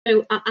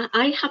So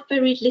I have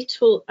very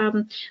little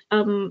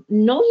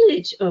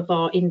knowledge of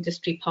our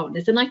industry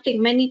partners, and I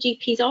think many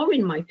GPs are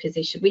in my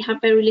position. We have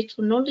very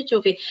little knowledge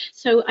of it.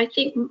 So I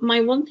think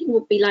my one thing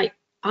would be like,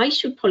 I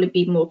should probably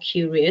be more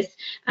curious,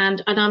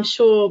 and I'm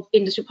sure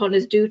industry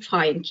partners do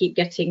try and keep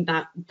getting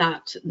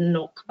that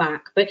knock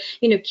back. But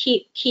you know,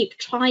 keep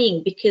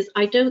trying, because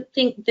I don't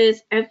think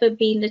there's ever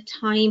been a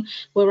time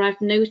where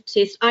I've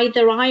noticed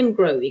either I'm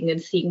growing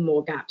and seeing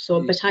more gaps,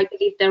 or but I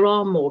believe there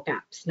are more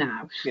gaps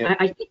now. Yeah.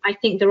 I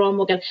think there are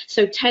more gaps.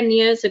 So 10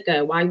 years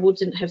ago, I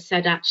wouldn't have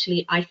said,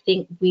 actually, I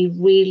think we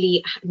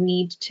really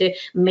need to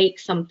make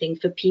something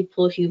for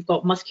people who've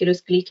got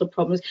musculoskeletal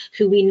problems,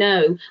 who we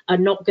know are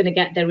not going to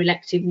get their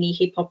elective knee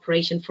hip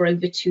operation for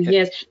over 2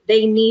 years.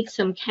 They need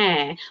some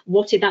care.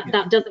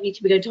 That doesn't need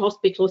to be going to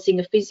hospital or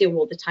seeing a physio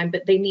all the time,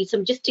 but they need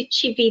some just to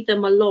chivvy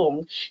them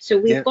along. So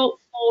we've got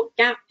more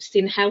gaps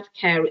in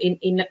healthcare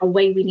in a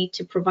way we need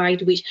to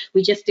provide, which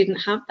we just didn't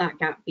have that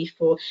gap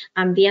before,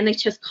 and the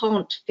NHS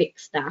can't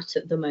fix that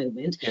at the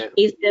moment.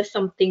 Is there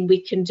something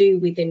we can do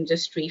with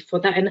industry for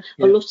that? And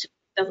a lot of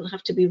it doesn't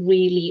have to be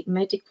really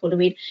medical. I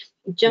mean,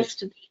 just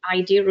the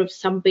idea of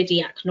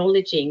somebody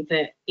acknowledging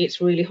that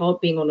it's really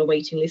hard being on a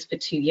waiting list for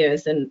 2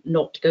 years and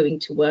not going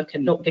to work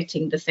and not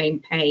getting the same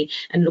pay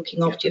and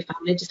looking after your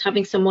family, just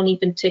having someone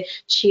even to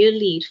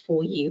cheerlead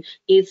for you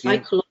is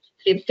psychologically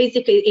and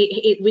physically,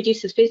 it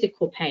reduces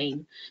physical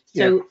pain.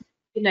 So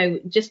you know,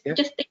 just things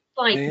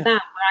like that,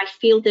 where I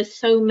feel there's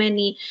so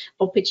many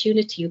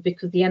opportunities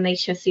because the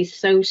NHS is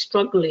so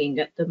struggling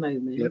at the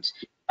moment.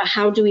 But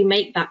how do we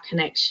make that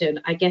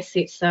connection? I guess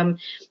it's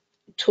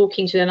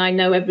talking to, and I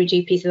know every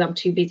GP says I'm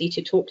too busy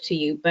to talk to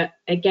you, but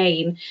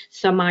again,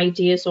 some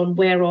ideas on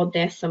where are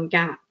there some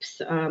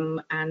gaps,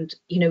 and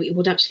you know, it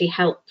would actually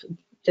help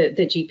the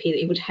GP,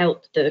 it would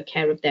help the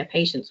care of their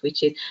patients,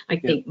 which is, I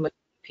think most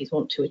GPs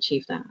want to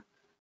achieve that.